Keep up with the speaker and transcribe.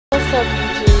What's up,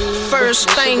 YouTube? First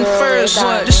thing first,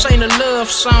 this ain't a love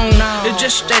song. It's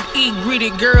just that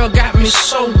gritty girl got me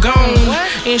so gone.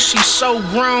 And she so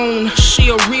grown, she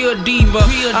a real diva.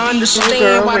 I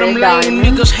understand why them lame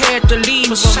niggas had to leave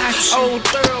her.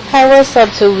 Hey, what's up,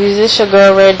 tubies? It's your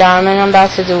girl Red Diamond. I'm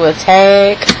about to do a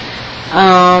tag.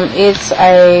 It's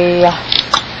a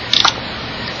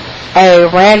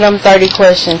random 30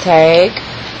 question tag.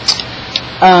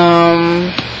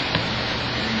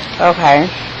 Okay.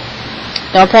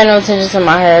 Don't pay no attention to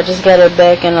my hair. I just got it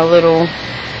back in a little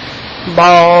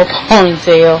ball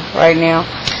ponytail right now.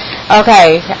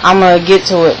 Okay, I'm gonna get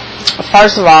to it.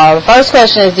 First of all, the first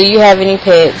question is, do you have any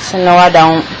pets? No, I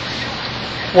don't.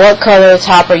 What color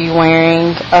top are you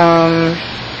wearing?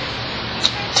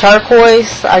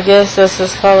 Turquoise, I guess that's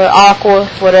this color. Aqua,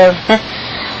 whatever.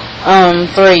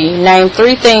 3. Name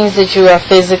 3 things that you are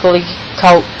physically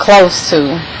close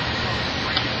to.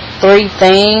 3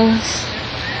 things.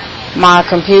 My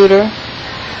computer.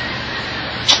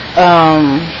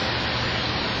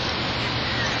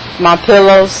 My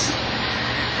pillows.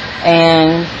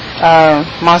 And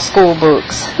my school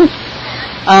books.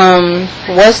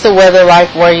 What's the weather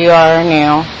like where you are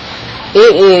now?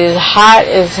 It is hot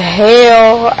as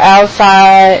hell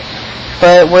outside,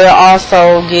 but we're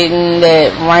also getting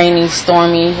that rainy,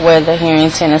 stormy weather here in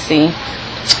Tennessee.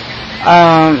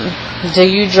 Do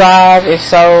you drive? If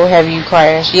so, have you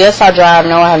crashed? Yes, I drive.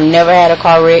 No, I have never had a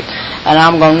car wreck, and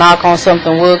I'm gonna knock on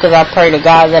something wood because I pray to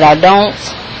God that I don't.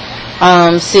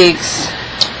 6.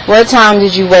 What time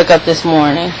did you wake up this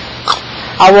morning?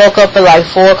 I woke up at like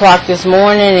 4 o'clock this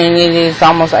morning, and it is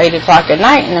almost 8 o'clock at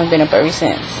night, and I've been up ever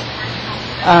since.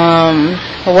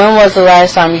 When was the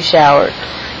last time you showered?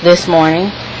 This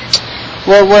morning.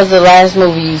 What was the last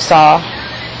movie you saw?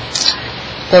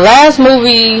 The last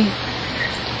movie,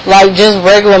 like just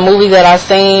regular movie that I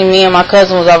seen, me and my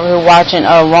cousin was over here watching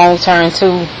Wrong Turn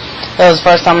 2. That was the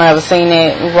first time I ever seen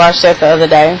it. We watched that the other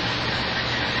day.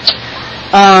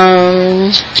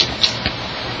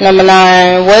 Number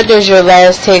 9, what does your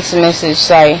last text message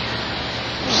say?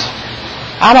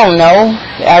 I don't know.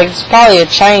 It's probably a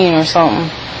chain or something.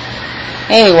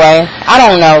 Anyway, I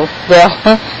don't know.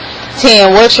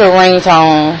 10, what's your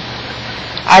ringtone?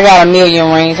 I got a million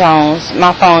ringtones.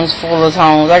 My phone's full of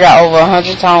tones. I got over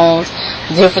 100 tones,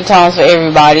 different tones for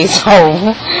everybody. So,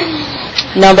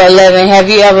 number 11, have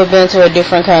you ever been to a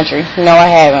different country? No, I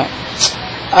haven't.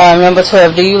 Number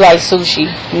 12, do you like sushi?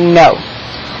 No.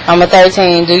 Number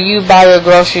 13, do you buy your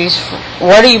groceries?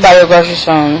 Where do you buy your groceries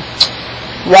from?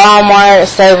 Walmart,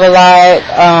 Save-A-Lot,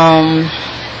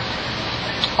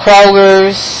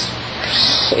 Kroger's,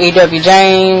 E.W.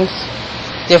 James,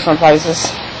 different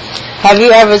places. Have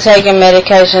you ever taken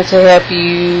medication to help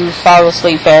you fall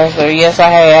asleep faster? Yes, I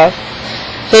have.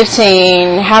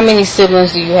 15, how many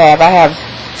siblings do you have? I have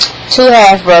 2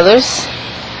 half-brothers.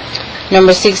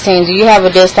 Number 16, do you have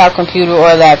a desktop computer or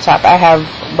a laptop? I have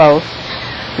both.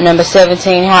 Number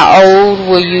 17, how old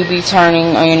will you be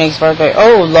turning on your next birthday?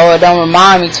 Oh, Lord, don't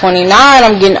remind me. 29,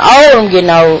 I'm getting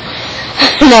old.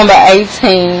 Number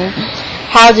 18,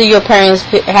 how did your parents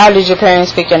pick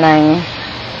your name?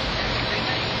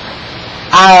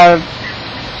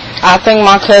 I think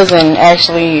my cousin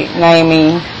actually named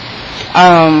me.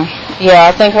 Yeah,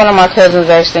 I think one of my cousins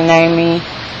actually named me.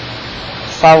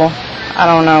 So, I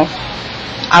don't know.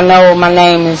 I know my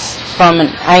name is from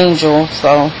an angel,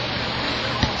 so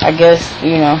I guess,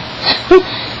 you know.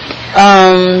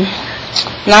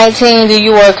 19, do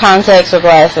you wear contacts or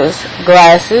glasses?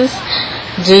 Glasses.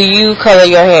 Do you color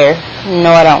your hair?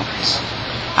 No, I don't.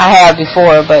 I have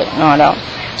before, but no, I don't.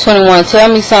 21, tell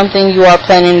me something you are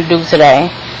planning to do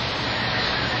today.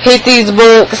 Hit these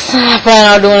books. I plan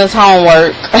on doing this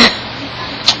homework.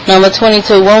 Number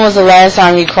 22, when was the last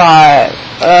time you cried?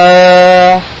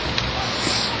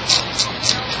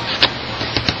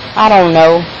 I don't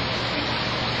know.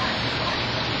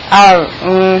 I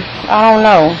don't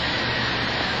know.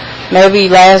 Maybe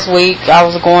last week I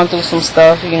was going through some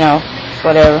stuff, you know,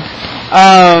 whatever.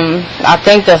 I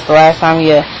think that's the last time,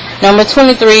 yeah. Number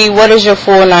 23, what is your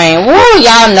full name? Woo,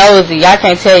 y'all nosy. I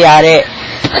can't tell y'all that.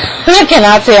 I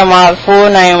cannot tell my full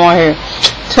name on here.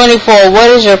 24, what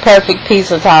is your perfect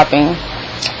pizza topping?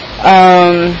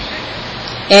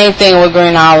 Anything with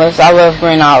green olives. I love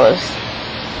green olives.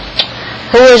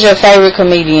 Who is your favorite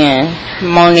comedian?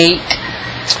 Monique.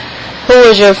 What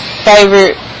is your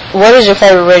favorite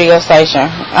radio station?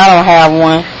 I don't have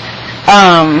one.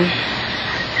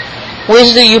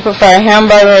 Which do you prefer,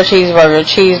 hamburger or cheeseburger?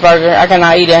 Cheeseburger. I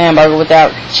cannot eat a hamburger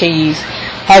without cheese.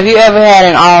 Have you ever had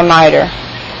an all-nighter?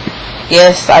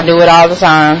 Yes, I do it all the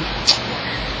time.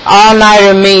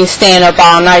 All-nighter means staying up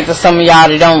all night, to some of y'all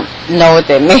that don't know what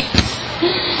that means.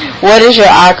 What is your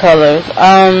eye color?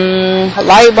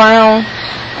 Light brown,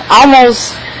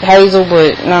 almost hazel,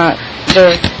 but not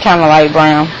just kind of light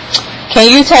brown. Can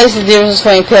you taste the difference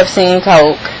between Pepsi and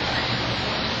Coke?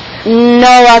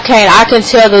 No, I can't. I can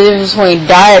tell the difference between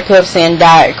Diet Pepsi and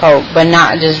Diet Coke, but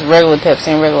not just regular Pepsi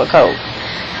and regular Coke.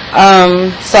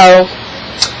 So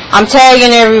I'm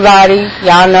tagging everybody.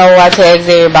 Y'all know I tags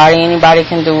everybody. Anybody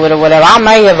can do it or whatever. I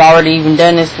may have already even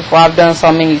done this before. I've done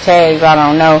so many tags. I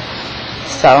don't know.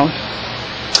 So,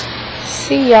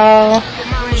 see y'all.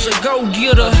 A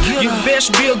go-getter, you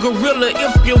best be a gorilla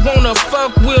if you wanna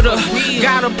fuck with her.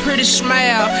 Got a pretty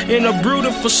smile and a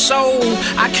beautiful soul.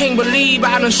 I can't believe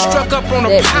I done struck up on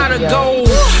a pot of gold.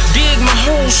 Dig my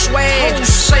whole swag,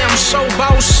 say I'm so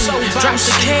bossy. Drop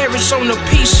the carrots on the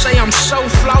piece, say I'm so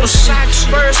flossy.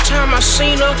 First time I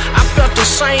seen her, I felt the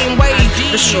same way.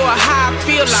 To show her how I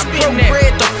feel, I broke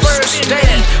bread the first day.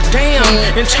 Damn,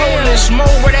 and told us more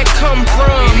where that come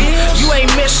from. You ain't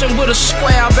messing with a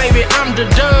square, baby, I'm the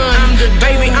done.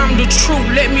 Baby, I'm the truth,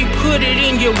 let me put it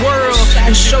in your world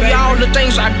and show you all the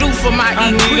things I do for my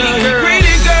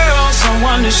pretty girl,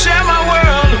 someone to share my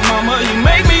world. Look, mama, you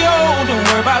make me old. Don't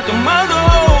worry about the mother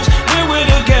hoes. When we're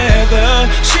together,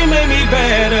 she made me bad.